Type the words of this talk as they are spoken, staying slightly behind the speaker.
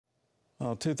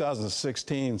Well,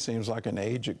 2016 seems like an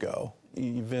age ago.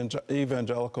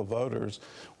 Evangelical voters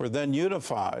were then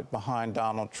unified behind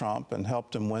Donald Trump and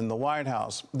helped him win the White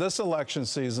House. This election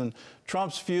season,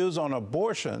 Trump's views on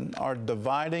abortion are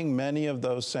dividing many of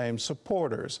those same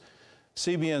supporters.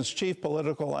 CBN's chief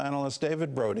political analyst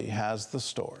David Brody has the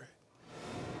story.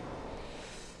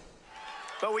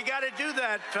 But we got to do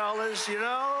that, fellas, you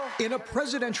know? In a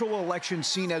presidential election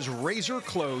seen as razor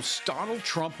close, Donald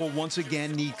Trump will once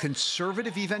again need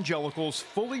conservative evangelicals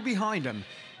fully behind him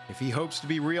if he hopes to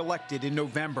be reelected in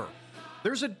November.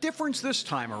 There's a difference this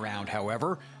time around,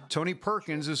 however. Tony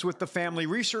Perkins is with the Family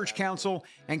Research Council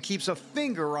and keeps a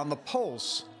finger on the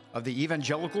pulse of the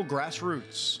evangelical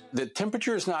grassroots. The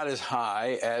temperature is not as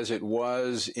high as it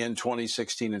was in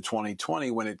 2016 and 2020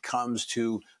 when it comes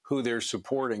to who they're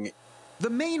supporting. The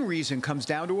main reason comes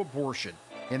down to abortion.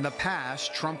 In the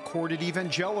past, Trump courted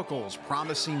evangelicals,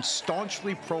 promising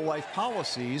staunchly pro-life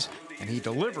policies, and he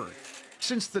delivered.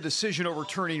 Since the decision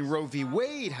overturning Roe v.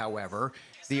 Wade, however,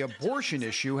 the abortion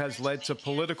issue has led to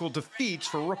political defeats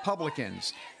for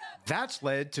Republicans. That's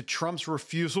led to Trump's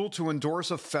refusal to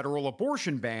endorse a federal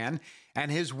abortion ban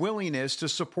and his willingness to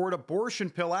support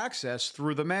abortion pill access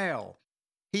through the mail.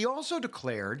 He also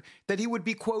declared that he would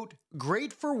be, quote,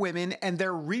 great for women and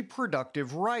their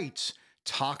reproductive rights,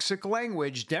 toxic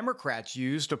language Democrats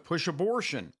use to push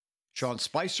abortion. Sean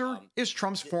Spicer is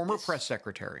Trump's former press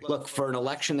secretary. Look, for an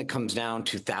election that comes down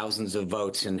to thousands of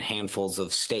votes in handfuls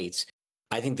of states,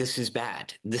 I think this is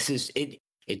bad. This is it.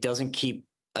 It doesn't keep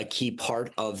a key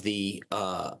part of the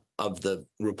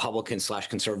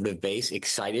Republican/conservative base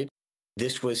excited.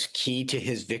 This was key to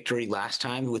his victory last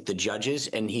time with the judges,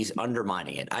 and he's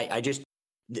undermining it.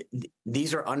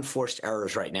 These are unforced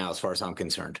errors right now, as far as I'm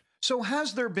concerned. So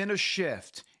has there been a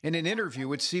shift? In an interview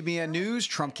with CBN News,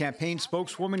 Trump campaign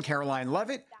spokeswoman Caroline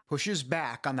Leavitt pushes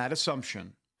back on that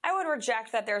assumption. I would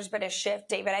reject that there's been a shift,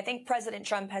 David. I think President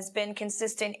Trump has been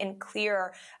consistent and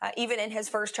clear, even in his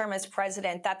first term as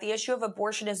president, that the issue of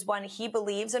abortion is one he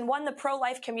believes and one the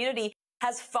pro-life community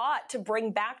has fought to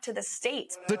bring back to the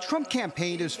states. The Trump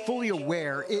campaign is fully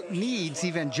aware it needs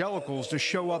evangelicals to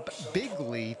show up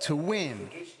bigly to win.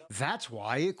 That's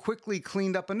why it quickly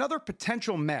cleaned up another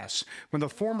potential mess when the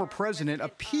former president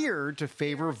appeared to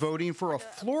favor voting for a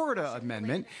Florida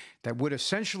amendment that would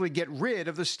essentially get rid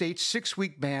of the state's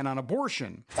 6-week ban on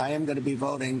abortion. I am going to be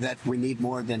voting that we need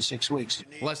more than 6 weeks.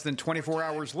 Less than 24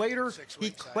 hours later,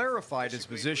 he clarified his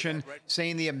position,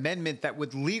 saying the amendment that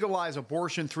would legalize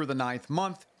abortion through the 9th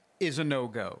month is a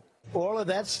no-go. All of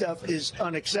that stuff is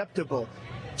unacceptable.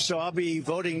 So I'll be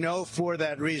voting no for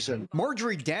that reason.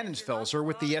 Marjorie Dannenfelser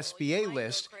with the SBA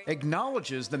list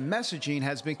acknowledges the messaging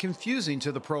has been confusing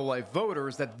to the pro-life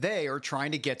voters that they are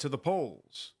trying to get to the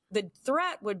polls. The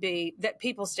threat would be that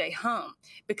people stay home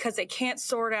because they can't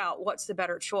sort out what's the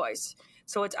better choice.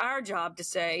 So it's our job to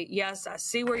say, yes, I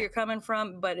see where you're coming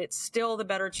from, but it's still the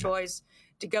better choice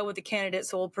to go with the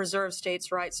candidates that will preserve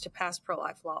states' rights to pass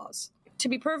pro-life laws. To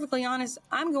be perfectly honest,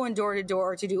 I'm going door to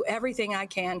door to do everything I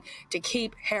can to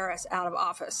keep Harris out of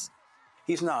office.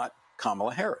 He's not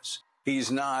Kamala Harris. He's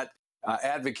not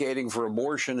advocating for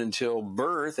abortion until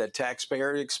birth at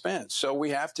taxpayer expense. So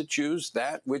we have to choose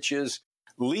that which is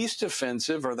least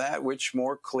offensive or that which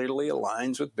more clearly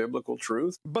aligns with biblical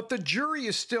truth. But the jury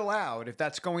is still out if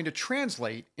that's going to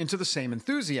translate into the same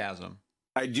enthusiasm.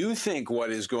 I do think what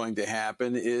is going to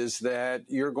happen is that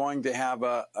you're going to have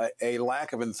a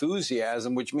lack of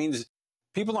enthusiasm, which means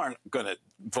people aren't going to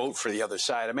vote for the other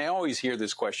side. I mean, I always hear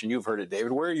this question. You've heard it,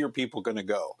 David. Where are your people going to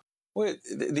go? Well,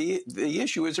 the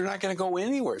issue is they're not going to go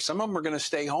anywhere. Some of them are going to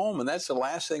stay home, and that's the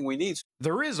last thing we need.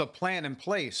 There is a plan in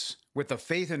place, with the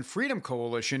Faith and Freedom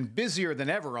Coalition busier than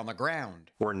ever on the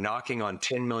ground. We're knocking on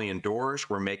 10 million doors.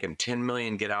 We're making 10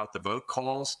 million get out the vote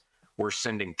calls. We're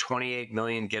sending 28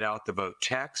 million get out the vote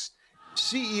texts.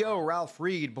 CEO Ralph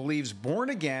Reed believes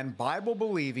born-again,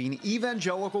 Bible-believing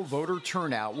evangelical voter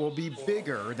turnout will be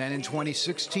bigger than in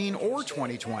 2016 or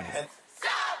 2020.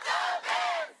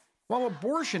 While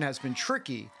abortion has been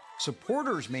tricky,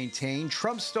 supporters maintain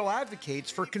Trump still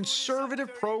advocates for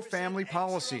conservative pro-family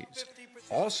policies.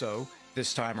 Also,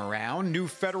 this time around, new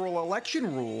federal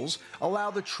election rules allow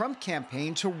the Trump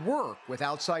campaign to work with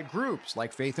outside groups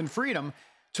like Faith and Freedom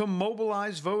to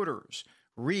mobilize voters.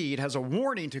 Reed has a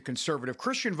warning to conservative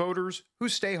Christian voters who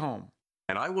stay home.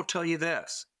 And I will tell you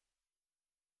this.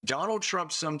 Donald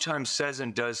Trump sometimes says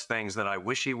and does things that I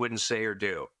wish he wouldn't say or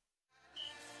do.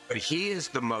 But he is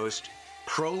the most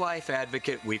pro-life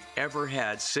advocate we've ever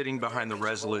had sitting behind the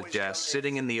Resolute desk,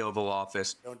 sitting in the Oval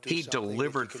Office. He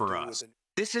delivered for us.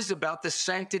 This is about the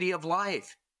sanctity of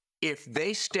life. If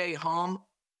they stay home,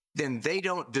 then they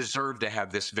don't deserve to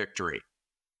have this victory.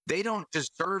 They don't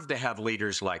deserve to have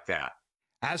leaders like that.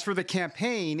 As for the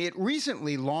campaign, it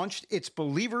recently launched its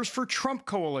Believers for Trump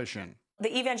coalition.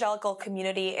 The evangelical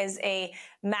community is a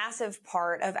massive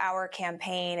part of our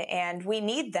campaign, and we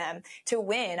need them to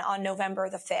win on November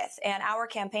the 5th. And our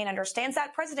campaign understands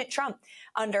that. President Trump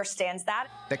understands that.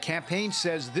 The campaign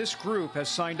says this group has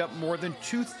signed up more than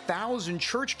 2,000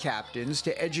 church captains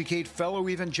to educate fellow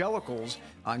evangelicals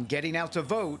on getting out to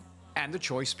vote and the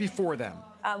choice before them.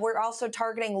 We're also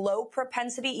targeting low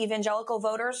propensity evangelical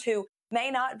voters who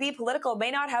may not be political,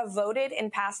 may not have voted in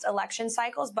past election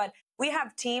cycles, but we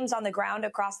have teams on the ground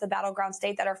across the battleground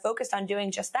state that are focused on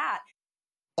doing just that.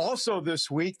 Also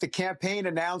this week, the campaign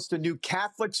announced a new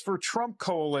Catholics for Trump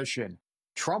coalition.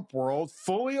 Trump world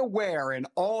fully aware an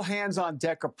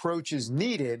all-hands-on-deck approach is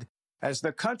needed as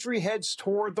the country heads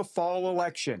toward the fall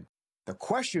election. The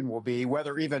question will be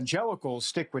whether evangelicals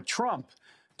stick with Trump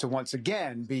to once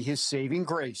again be his saving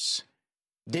grace.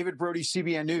 David Brody,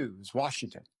 CBN News,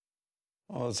 Washington.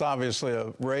 Well, it's obviously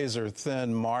a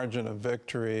razor-thin margin of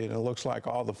victory, and it looks like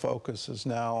all the focus is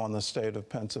now on the state of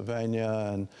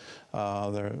Pennsylvania, and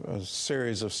there are a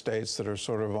series of states that are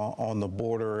sort of on the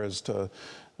border as to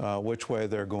which way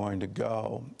they're going to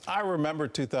go. I remember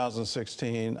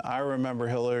 2016. I remember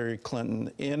Hillary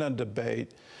Clinton in a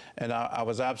debate, and I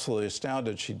was absolutely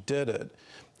astounded she did it.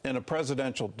 In a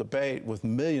presidential debate with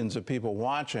millions of people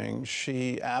watching,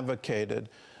 she advocated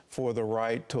for the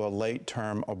right to a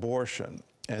late-term abortion.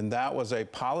 And that was a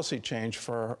policy change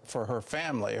for her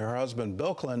family. Her husband,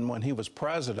 Bill Clinton, when he was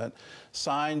president,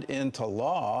 signed into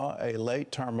law a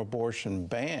late-term abortion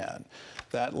ban.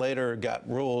 That later got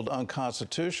ruled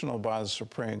unconstitutional by the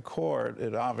Supreme Court.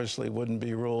 It obviously wouldn't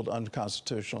be ruled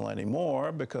unconstitutional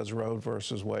anymore because Roe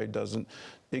versus Wade doesn't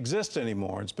exist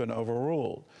anymore. It's been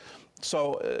overruled.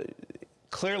 So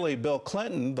clearly, Bill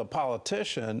Clinton, the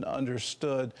politician,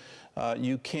 understood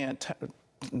you can't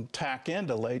tack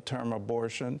into late-term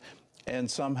abortion and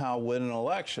somehow win an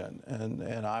election. And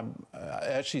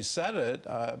as she said it,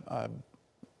 I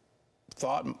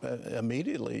thought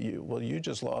immediately, you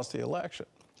just lost the election.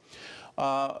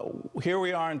 Here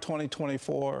we are in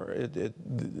 2024.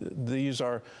 These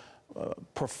are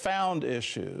profound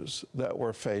issues that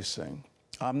we're facing.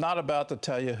 I'm not about to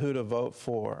tell you who to vote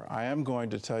for. I am going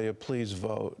to tell you, please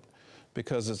vote,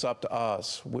 because it's up to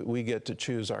us. We get to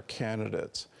choose our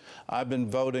candidates. I've been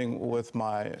voting with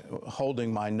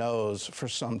holding my nose for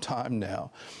some time now,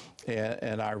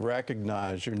 and I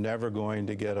recognize you're never going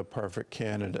to get a perfect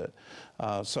candidate.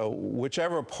 So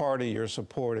whichever party you're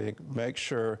supporting, make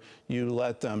sure you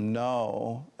let them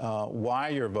know why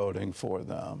you're voting for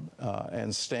them,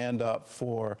 and stand up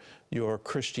for your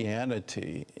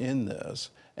Christianity in this,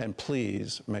 and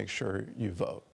please make sure you vote.